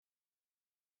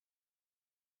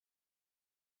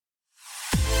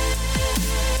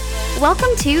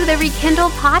Welcome to the Rekindle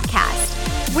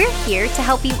Podcast. We're here to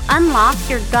help you unlock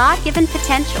your God-given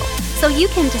potential so you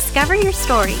can discover your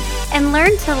story and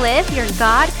learn to live your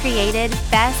God-created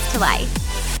best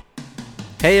life.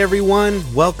 Hey everyone,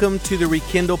 welcome to the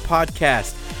Rekindle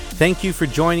Podcast. Thank you for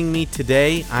joining me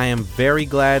today. I am very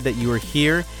glad that you are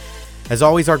here. As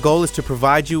always, our goal is to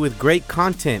provide you with great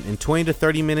content in 20 to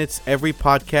 30 minutes every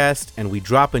podcast, and we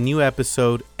drop a new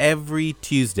episode every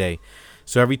Tuesday.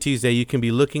 So every Tuesday, you can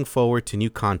be looking forward to new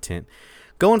content.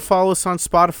 Go and follow us on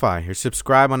Spotify or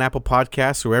subscribe on Apple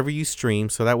Podcasts or wherever you stream,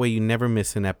 so that way you never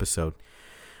miss an episode.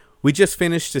 We just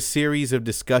finished a series of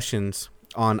discussions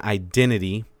on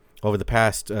identity over the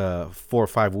past 4 or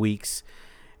 5 weeks.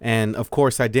 And of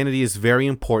course, identity is very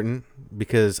important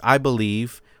because I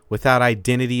believe without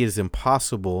identity, it is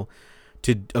impossible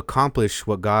to accomplish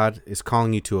what God is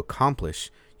calling you to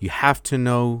accomplish. You have to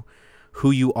know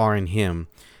who you are in Him.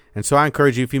 And so I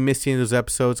encourage you, if you missed any of those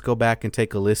episodes, go back and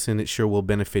take a listen. It sure will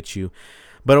benefit you.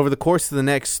 But over the course of the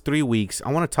next 3 weeks,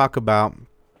 I want to talk about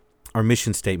our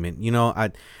mission statement. You know,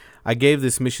 I gave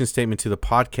this mission statement to the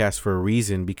podcast for a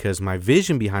reason, because my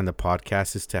vision behind the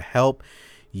podcast is to help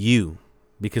you,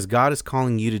 because God is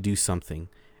calling you to do something,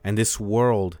 and this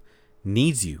world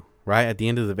needs you, right? At the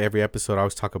end of every episode, I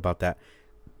always talk about that.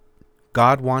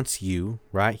 God wants you,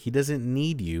 right? He doesn't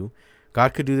need you.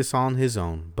 God could do this all on His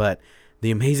own, but the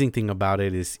amazing thing about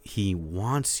it is He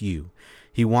wants you.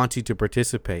 He wants you to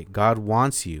participate. God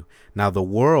wants you. Now, the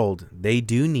world, they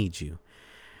do need you.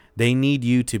 They need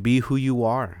you to be who you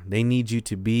are. They need you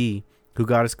to be who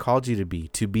God has called you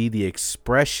to be the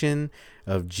expression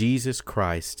of Jesus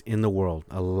Christ in the world,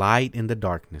 a light in the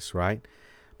darkness, right?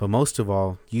 But most of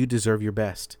all, you deserve your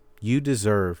best. You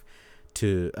deserve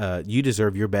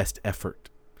your best effort.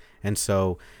 And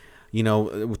so, you know,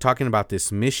 we're talking about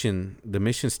this mission. The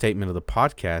mission statement of the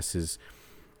podcast is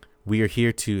we are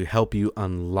here to help you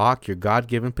unlock your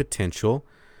God-given potential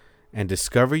and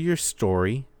discover your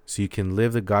story so you can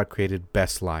live the God-created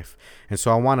best life. And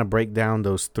so I want to break down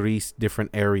those 3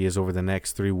 different areas over the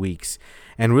next 3 weeks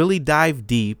and really dive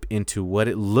deep into what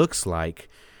it looks like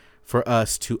for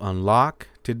us to unlock,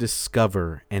 to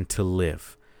discover, and to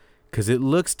live. Because it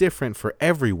looks different for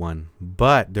everyone,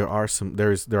 but there are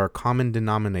common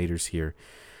denominators here.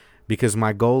 Because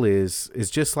my goal is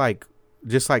just like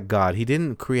God. He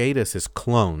didn't create us as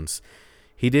clones.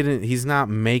 He's not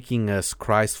making us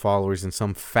Christ followers in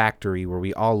some factory where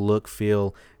we all look,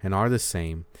 feel, and are the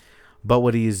same. But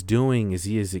what He is doing is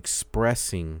He is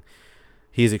expressing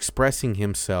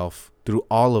Himself through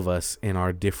all of us in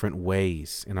our different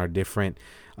ways, in our different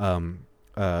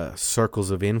circles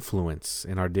of influence,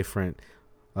 in our different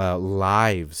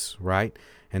lives, right?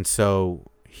 And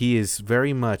so He is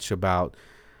very much about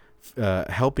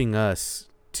helping us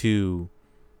to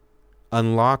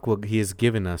unlock what He has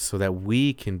given us so that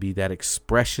we can be that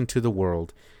expression to the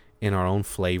world in our own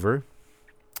flavor,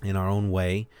 in our own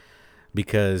way.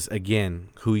 Because again,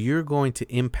 who you're going to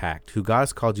impact, who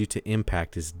God's called you to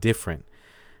impact, is different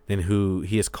than who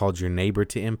He has called your neighbor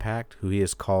to impact, who He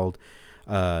has called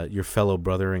your fellow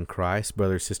brother in Christ,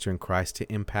 brother or sister in Christ to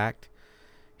impact.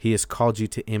 He has called you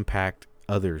to impact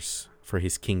others for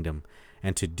His kingdom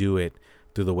and to do it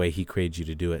through the way He created you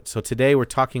to do it. So today we're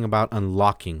talking about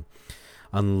unlocking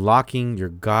your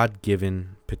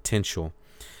God-given potential.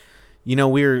 You know,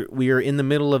 we are in the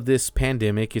middle of this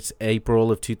pandemic. It's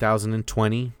April of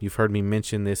 2020. You've heard me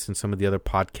mention this in some of the other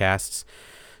podcasts.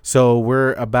 So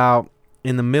we're about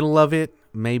in the middle of it,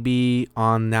 maybe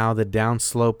on now the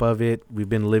downslope of it. We've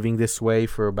been living this way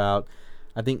for about,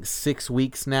 I think, 6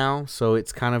 weeks now. So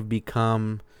it's kind of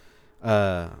become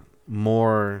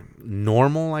more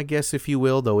normal, I guess, if you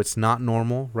will, though it's not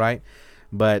normal, right?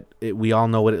 But we all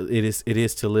know what it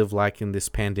is to live like in this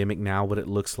pandemic now, what it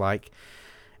looks like.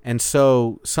 And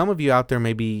so some of you out there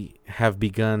maybe have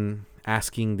begun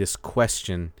asking this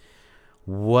question: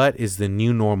 what is the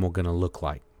new normal going to look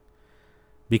like?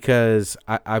 Because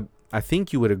I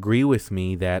think you would agree with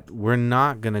me that we're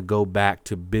not going to go back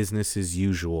to business as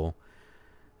usual,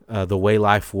 the way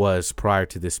life was prior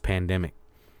to this pandemic.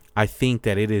 I think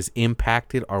that it has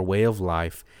impacted our way of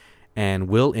life and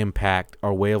will impact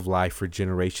our way of life for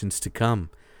generations to come.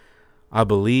 I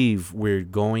believe we're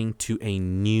going to a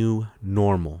new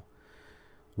normal.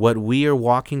 What we are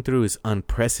walking through is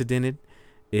unprecedented.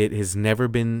 It has never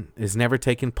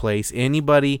taken place.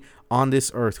 Anybody on this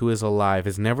earth who is alive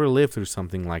has never lived through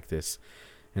something like this.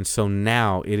 And so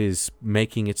now it is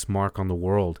making its mark on the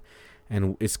world,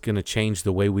 and it's going to change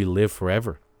the way we live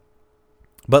forever.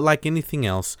 But like anything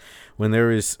else, when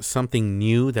there is something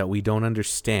new that we don't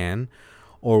understand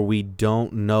or we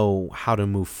don't know how to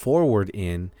move forward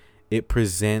in, it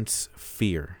presents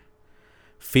fear.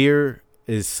 Fear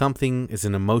is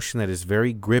an emotion that is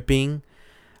very gripping,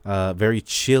 very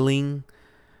chilling,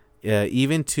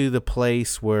 even to the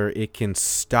place where it can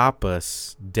stop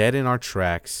us dead in our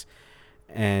tracks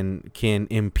and can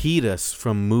impede us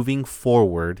from moving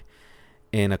forward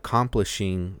and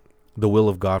accomplishing the will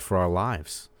of God for our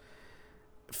lives.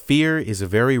 Fear is a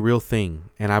very real thing,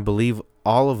 and I believe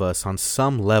all of us on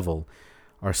some level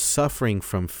are suffering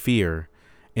from fear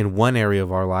in one area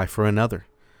of our life or another.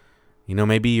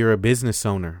 Maybe you're a business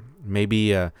owner.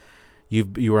 Maybe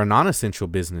you are a non-essential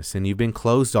business and you've been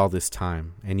closed all this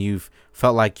time, and you've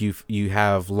felt like you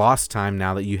have lost time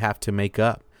now that you have to make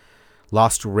up,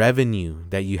 lost revenue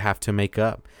that you have to make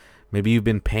up. Maybe you've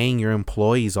been paying your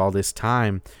employees all this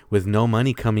time with no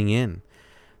money coming in.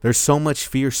 There's so much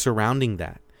fear surrounding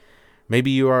that.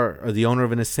 Maybe you are the owner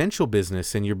of an essential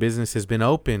business and your business has been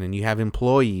open and you have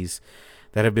employees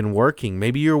that have been working.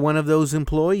 Maybe you're one of those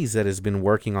employees that has been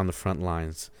working on the front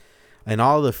lines. And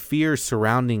all the fear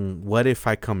surrounding, what if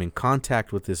I come in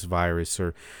contact with this virus,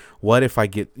 or what if I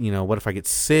get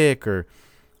sick, or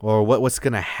what's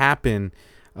going to happen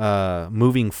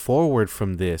moving forward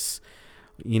from this.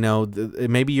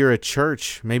 Maybe you're a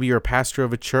church, maybe you're a pastor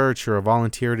of a church or a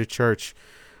volunteer at a church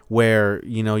where,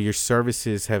 your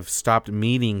services have stopped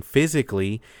meeting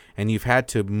physically and you've had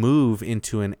to move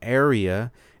into an area,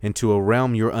 into a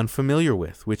realm you're unfamiliar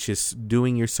with, which is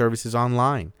doing your services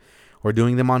online or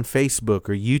doing them on Facebook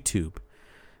or YouTube.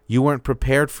 You weren't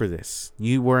prepared for this.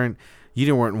 You weren't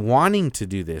wanting to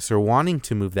do this or wanting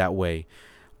to move that way.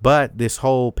 But this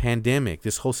whole pandemic,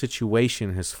 this whole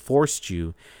situation has forced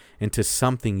you into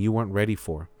something you weren't ready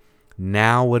for.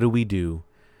 Now what do we do?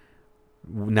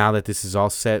 Now that this is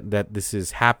all set, that this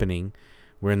is happening,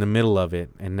 we're in the middle of it,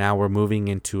 and now we're moving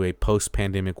into a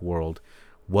post-pandemic world.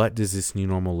 What does this new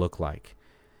normal look like?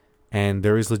 And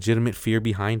there is legitimate fear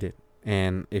behind it.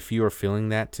 And if you are feeling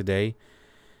that today,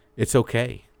 it's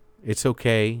okay. It's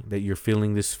okay that you're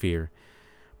feeling this fear.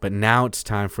 But now it's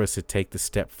time for us to take the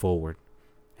step forward.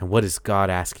 And what is God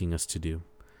asking us to do?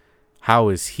 How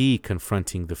is He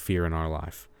confronting the fear in our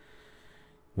life?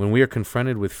 When we are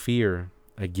confronted with fear,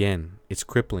 again, it's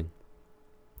crippling.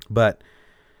 But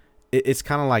it's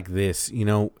kind of like this,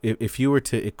 if you were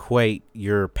to equate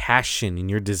your passion and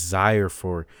your desire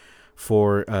for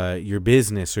your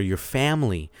business or your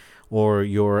family or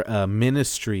your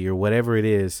ministry or whatever it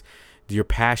is, your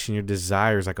passion, your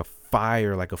desire is like a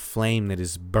fire, like a flame that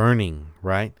is burning,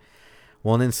 right?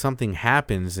 Well, then something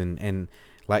happens and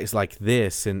it's like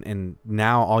this, and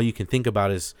now all you can think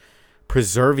about is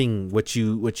preserving what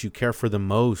you care for the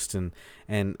most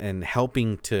and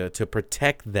helping to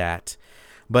protect that.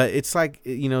 But it's like,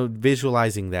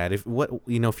 visualizing that if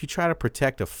you try to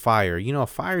protect a fire, a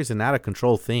fire is an out of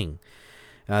control thing.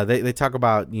 They talk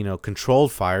about,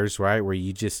 controlled fires, right? Where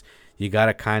you got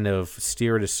to kind of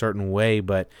steer it a certain way,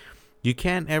 but you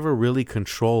can't ever really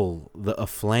control a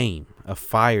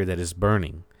fire that is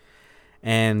burning.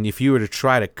 And if you were to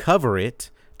try to cover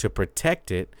it, to protect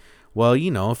it, well,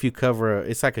 if you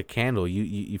it's like a candle.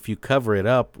 If you cover it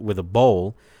up with a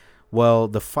bowl, well,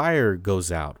 the fire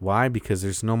goes out. Why? Because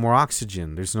there's no more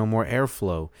oxygen. There's no more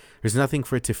airflow. There's nothing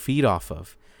for it to feed off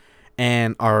of.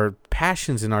 And our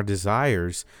passions and our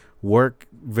desires work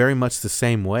very much the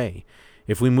same way.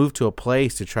 If we move to a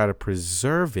place to try to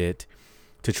preserve it,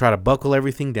 to try to buckle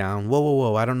everything down,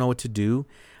 whoa, I don't know what to do.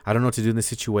 I don't know what to do in this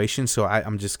situation, so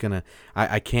I'm just going to,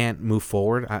 I can't move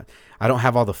forward. I don't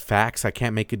have all the facts. I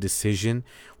can't make a decision.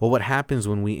 Well, what happens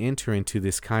when we enter into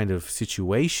this kind of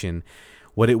situation,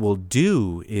 what it will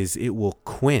do is it will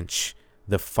quench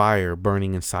the fire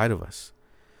burning inside of us.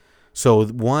 So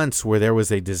once where there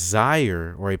was a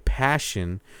desire or a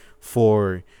passion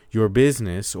for your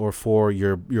business or for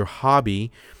your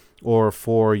hobby or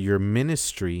for your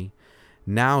ministry,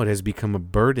 now it has become a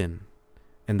burden.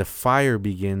 And the fire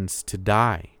begins to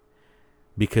die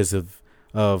because of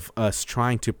us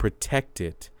trying to protect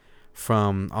it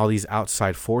from all these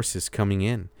outside forces coming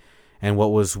in. And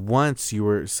what was once you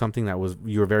were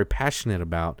very passionate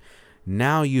about,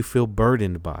 now you feel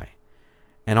burdened by.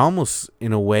 And almost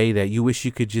in a way that you wish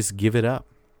you could just give it up.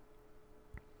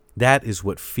 That is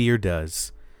what fear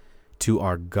does to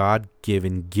our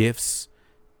God-given gifts,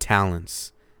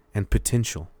 talents, and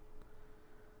potential.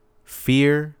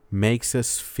 Fear makes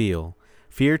us feel.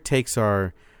 Fear takes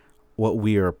what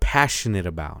we are passionate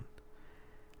about,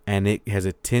 and it has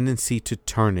a tendency to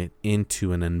turn it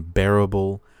into an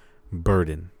unbearable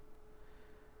burden.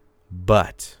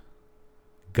 But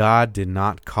God did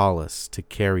not call us to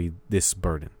carry this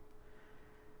burden.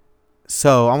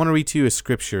 So I want to read to you a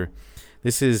scripture.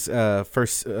 This is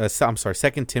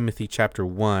 2 Timothy chapter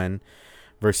 1,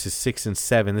 verses 6 and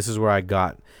 7. This is where I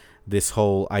got this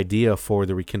whole idea for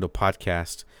the Rekindle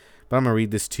podcast. But I'm going to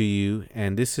read this to you.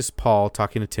 And this is Paul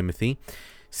talking to Timothy. It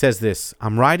says this: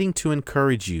 I'm writing to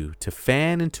encourage you to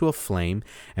fan into a flame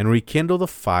and rekindle the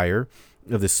fire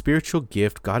of the spiritual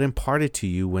gift God imparted to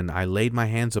you when I laid my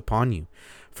hands upon you.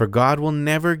 For God will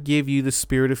never give you the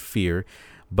spirit of fear,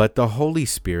 but the Holy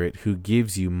Spirit, who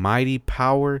gives you mighty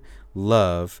power,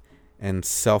 love, and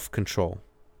self-control.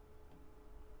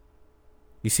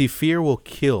 You see, fear will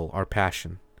kill our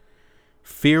passion.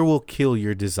 Fear will kill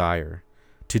your desire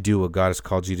to do what God has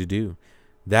called you to do,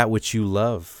 that which you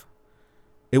love.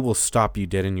 It will stop you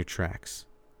dead in your tracks.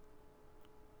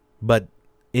 But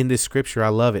in this scripture, I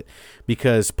love it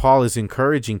because Paul is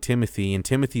encouraging Timothy, and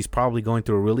Timothy's probably going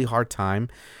through a really hard time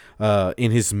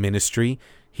in his ministry.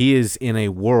 He is in a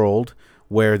world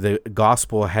where the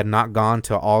gospel had not gone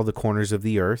to all the corners of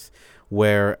the earth,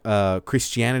 where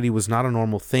Christianity was not a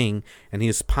normal thing, and he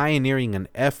is pioneering an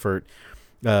effort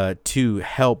to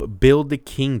help build the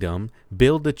kingdom,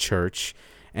 build the church,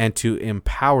 and to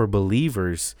empower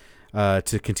believers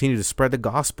to continue to spread the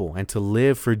gospel and to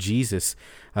live for Jesus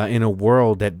in a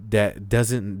world that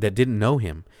didn't know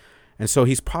him. And so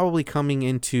he's probably coming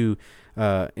into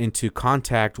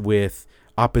contact with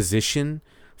opposition,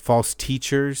 false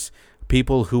teachers,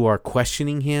 people who are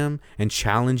questioning him and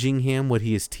challenging him, what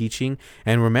he is teaching.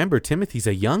 And remember, Timothy's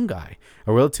a young guy,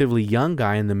 a relatively young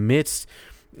guy in the midst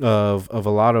of a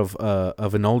lot of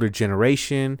an older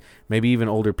generation, maybe even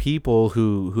older people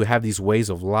who have these ways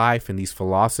of life and these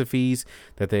philosophies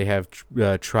that they have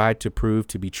tried to prove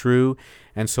to be true.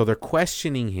 And so they're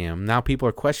questioning him. Now people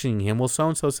are questioning him. Well,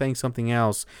 so-and-so saying something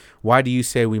else. Why do you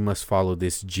say we must follow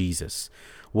this Jesus?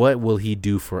 What will he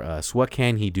do for us? What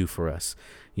can he do for us?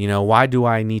 You know, why do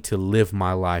I need to live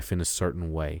my life in a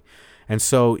certain way? And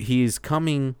so he is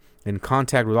coming in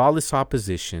contact with all this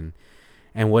opposition.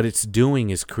 And what it's doing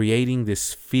is creating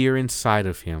this fear inside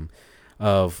of him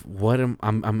of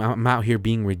I'm out here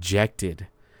being rejected.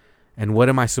 And what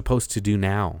am I supposed to do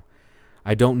now?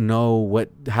 I don't know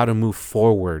how to move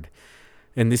forward.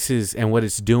 And what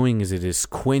it's doing is it is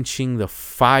quenching the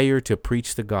fire to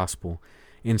preach the gospel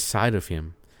inside of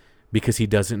him because he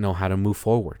doesn't know how to move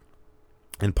forward.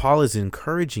 And Paul is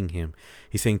encouraging him.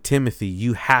 He's saying, Timothy,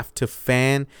 you have to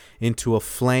fan into a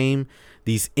flame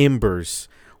these embers.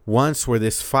 Once where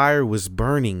this fire was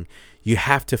burning, you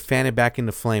have to fan it back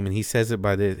into flame. And he says it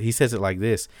like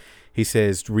this. He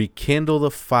says, rekindle the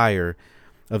fire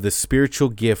of the spiritual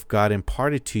gift God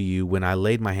imparted to you when I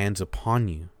laid my hands upon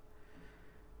you.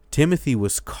 Timothy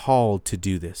was called to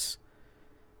do this,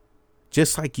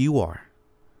 just like you are.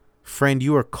 Friend,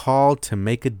 you are called to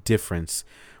make a difference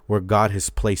where God has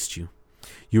placed you.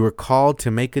 You are called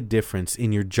to make a difference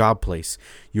in your job place.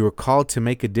 You are called to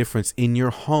make a difference in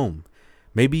your home.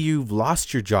 Maybe you've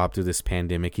lost your job through this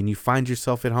pandemic and you find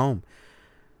yourself at home.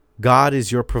 God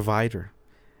is your provider.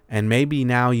 And maybe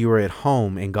now you are at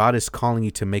home and God is calling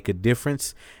you to make a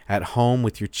difference at home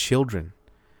with your children.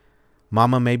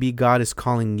 Mama, maybe God is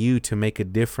calling you to make a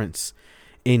difference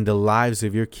in the lives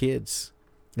of your kids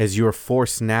as you are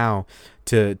forced now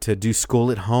to do school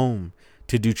at home,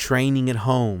 to do training at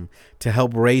home, to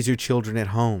help raise your children at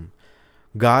home.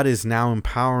 God is now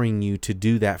empowering you to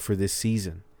do that for this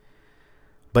season.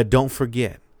 But don't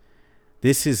forget,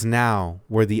 this is now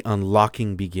where the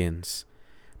unlocking begins.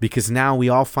 Because now we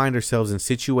all find ourselves in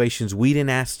situations we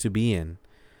didn't ask to be in.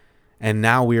 And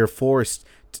now we are forced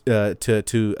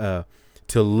to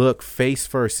look face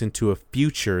first into a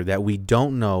future that we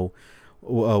don't know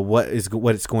what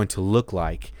it's going to look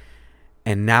like.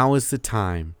 And now is the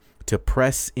time to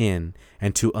press in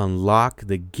and to unlock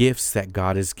the gifts that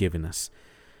God has given us.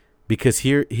 Because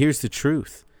here's the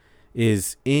truth.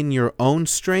 Is in your own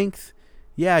strength,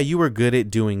 yeah, you were good at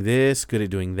doing this, good at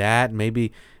doing that.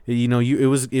 Maybe, it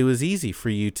was easy for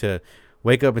you to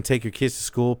wake up and take your kids to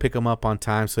school, pick them up on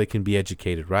time so they can be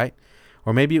educated, right?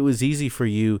 Or maybe it was easy for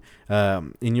you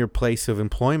in your place of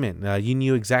employment. You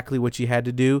knew exactly what you had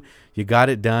to do. You got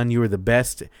it done. You were the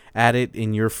best at it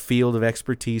in your field of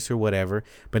expertise or whatever.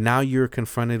 But now you're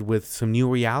confronted with some new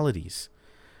realities.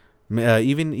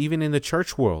 Even in the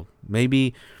church world,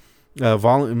 maybe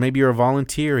you're a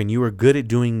volunteer and you are good at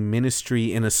doing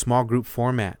ministry in a small group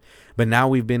format. But now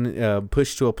we've been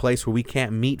pushed to a place where we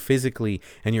can't meet physically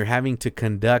and you're having to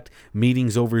conduct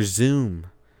meetings over Zoom.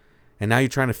 And now you're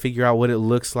trying to figure out what it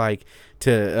looks like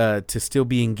to still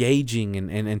be engaging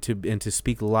and to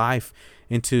speak life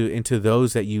into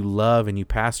those that you love and you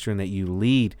pastor and that you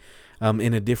lead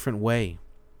in a different way.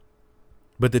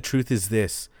 But the truth is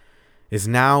this, is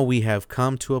now we have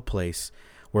come to a place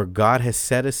where God has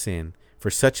set us in for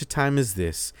such a time as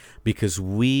this, because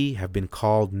we have been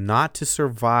called not to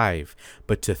survive,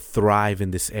 but to thrive in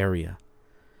this area.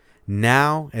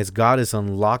 Now, as God is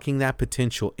unlocking that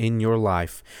potential in your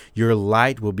life, your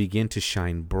light will begin to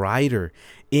shine brighter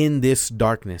in this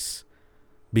darkness,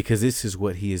 because this is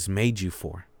what He has made you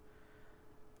for.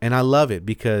 And I love it,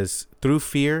 because through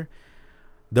fear,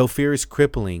 though fear is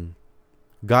crippling,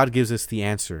 God gives us the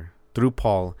answer through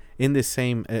Paul in the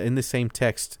same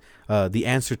text, the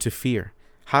answer to fear.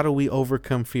 How do we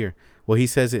overcome fear? Well, he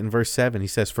says it in verse 7. He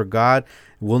says, "For God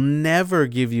will never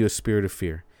give you a spirit of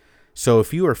fear." So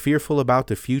if you are fearful about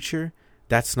the future,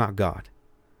 that's not God.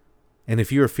 And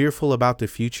if you are fearful about the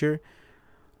future,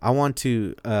 I want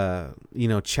to,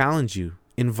 challenge you.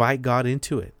 Invite God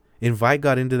into it. Invite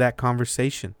God into that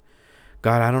conversation.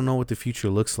 God, I don't know what the future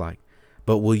looks like,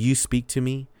 but will you speak to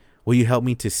me? Will you help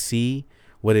me to see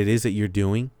what it is that you're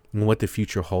doing and what the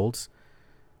future holds?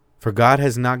 For God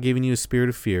has not given you a spirit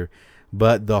of fear,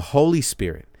 but the Holy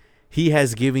Spirit. He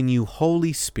has given you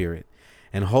Holy Spirit,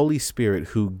 and Holy Spirit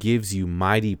who gives you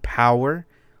mighty power,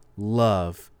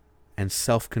 love, and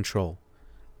self-control.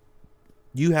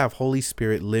 You have Holy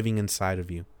Spirit living inside of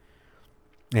you,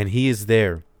 and He is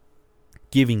there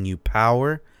giving you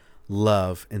power,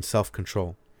 love, and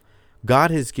self-control.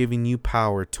 God has given you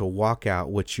power to walk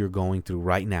out what you're going through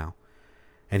right now.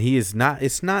 And He is not,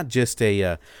 it's not just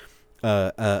a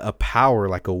power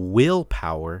like a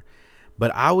willpower,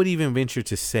 but I would even venture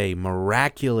to say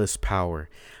miraculous power,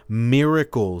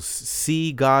 miracles.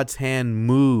 See God's hand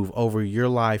move over your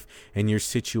life and your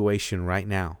situation right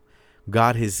now.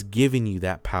 God has given you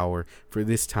that power for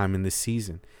this time in this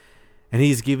season. And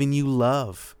He's given you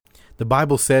love. The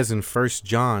Bible says in 1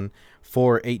 John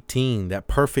 4:18 that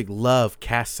perfect love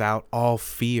casts out all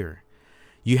fear.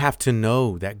 You have to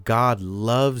know that God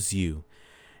loves you.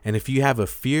 And if you have a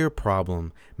fear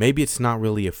problem, maybe it's not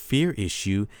really a fear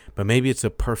issue, but maybe it's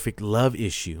a perfect love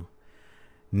issue.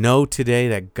 Know today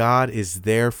that God is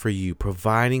there for you,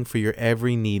 providing for your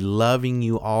every need, loving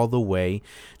you all the way,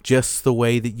 just the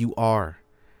way that you are.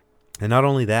 And not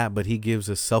only that, but He gives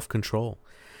us self-control.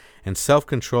 And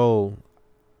self-control,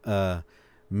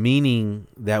 meaning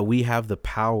that we have the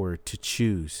power to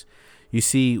choose. You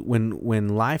see, when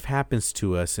life happens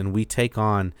to us and we take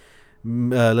on,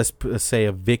 let's say,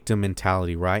 a victim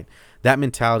mentality, right? That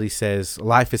mentality says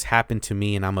life has happened to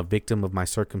me and I'm a victim of my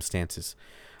circumstances.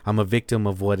 I'm a victim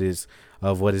of what has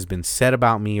been said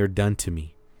about me or done to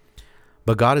me.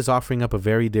 But God is offering up a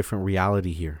very different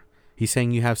reality here. He's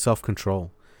saying you have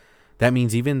self-control. That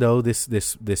means even though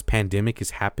this pandemic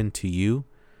has happened to you,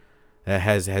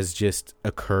 has just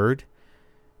occurred,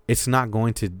 it's not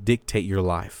going to dictate your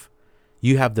life.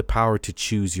 You have the power to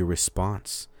choose your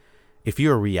response. If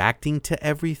you're reacting to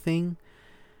everything,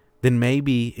 then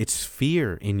maybe it's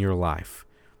fear in your life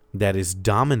that is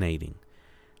dominating,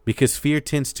 because fear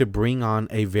tends to bring on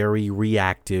a very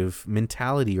reactive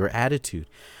mentality or attitude.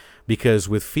 Because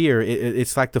with fear,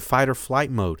 it's like the fight or flight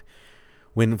mode.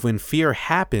 When fear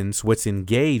happens, what's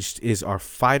engaged is our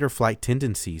fight or flight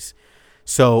tendencies.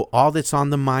 So all that's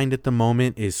on the mind at the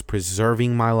moment is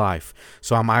preserving my life.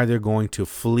 So I'm either going to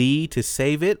flee to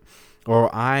save it,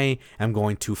 or I am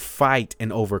going to fight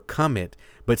and overcome it,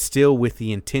 but still with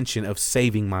the intention of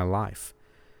saving my life.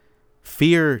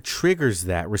 Fear triggers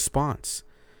that response.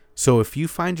 So if you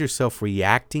find yourself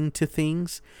reacting to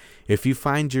things, if you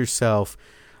find yourself,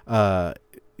 when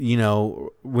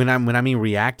I mean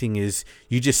reacting is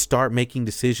you just start making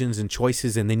decisions and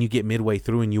choices, and then you get midway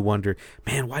through and you wonder,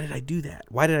 man, why did I do that?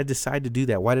 Why did I decide to do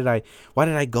that? Why did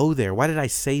I go there? Why did I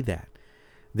say that?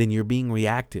 Then you're being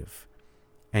reactive.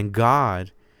 And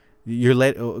God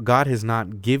has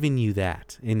not given you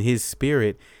that. In His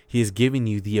Spirit, He has given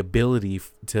you the ability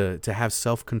to have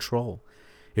self-control.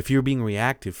 If you're being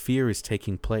reactive, fear is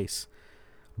taking place.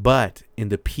 But in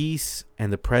the peace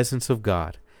and the presence of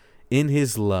God, in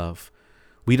His love,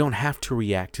 we don't have to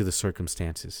react to the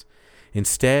circumstances.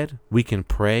 Instead, we can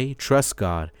pray, trust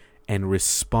God, and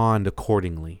respond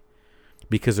accordingly.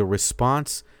 Because a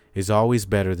response is always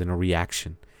better than a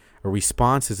reaction. A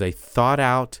response is a thought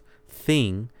out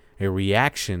thing. A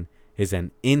reaction is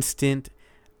an instinctive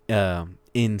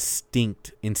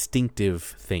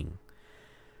thing.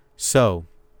 So,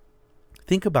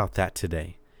 think about that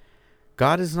today.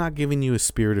 God has not given you a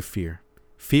spirit of fear.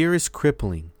 Fear is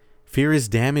crippling. Fear is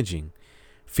damaging.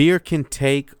 Fear can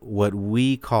take what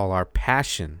we call our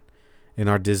passion and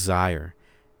our desire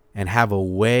and have a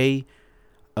way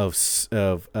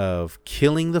of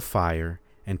killing the fire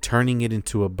and turning it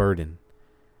into a burden.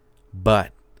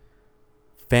 But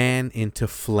fan into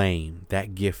flame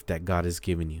that gift that God has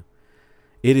given you.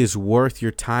 It is worth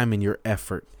your time and your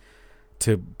effort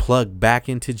to plug back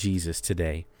into Jesus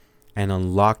today and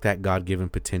unlock that God-given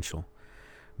potential,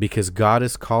 because God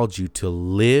has called you to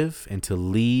live and to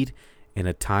lead in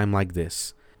a time like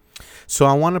this. So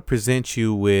I want to present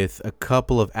you with a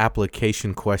couple of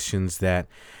application questions that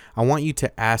I want you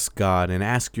to ask God and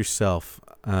ask yourself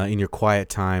in your quiet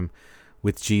time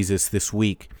with Jesus this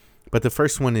week. But the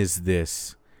first one is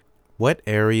this: what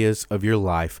areas of your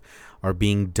life are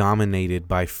being dominated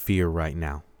by fear right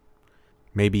now?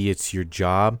 Maybe it's your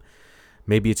job,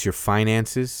 maybe it's your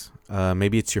finances,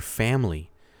 maybe it's your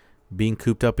family, being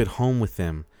cooped up at home with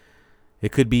them.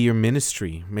 It could be your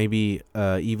ministry, maybe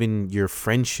even your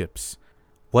friendships.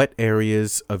 What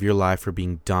areas of your life are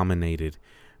being dominated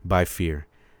by fear?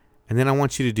 And then I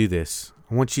want you to do this.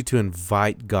 I want you to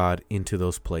invite God into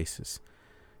those places.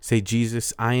 Say,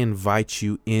 Jesus, I invite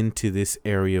you into this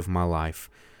area of my life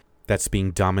that's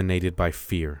being dominated by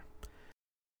fear.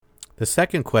 The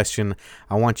second question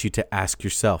I want you to ask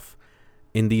yourself: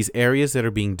 in these areas that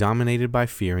are being dominated by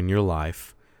fear in your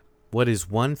life, what is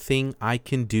one thing I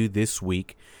can do this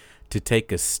week to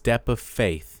take a step of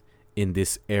faith in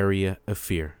this area of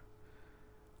fear?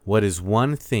 What is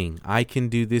one thing I can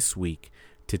do this week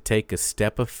to take a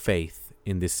step of faith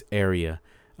in this area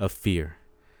of fear?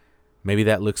 Maybe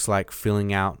that looks like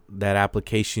filling out that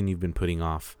application you've been putting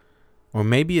off. Or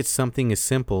maybe it's something as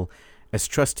simple as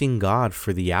trusting God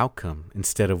for the outcome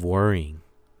instead of worrying.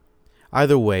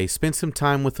 Either way, spend some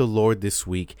time with the Lord this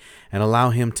week and allow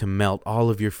Him to melt all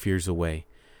of your fears away.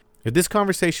 If this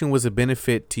conversation was a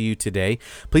benefit to you today,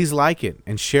 please like it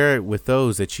and share it with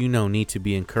those that you know need to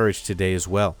be encouraged today as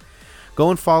well. Go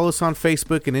and follow us on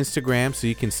Facebook and Instagram so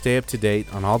you can stay up to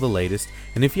date on all the latest.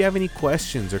 And if you have any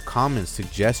questions or comments,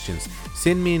 suggestions,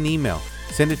 send me an email.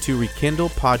 Send it to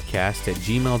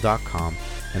rekindlepodcast@gmail.com,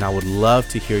 and I would love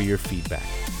to hear your feedback.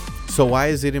 So why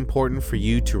is it important for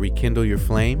you to rekindle your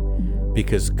flame?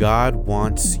 Because God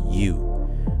wants you.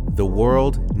 The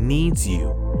world needs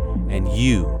you, and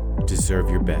you deserve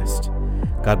your best.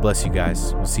 God bless you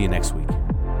guys. We'll see you next week.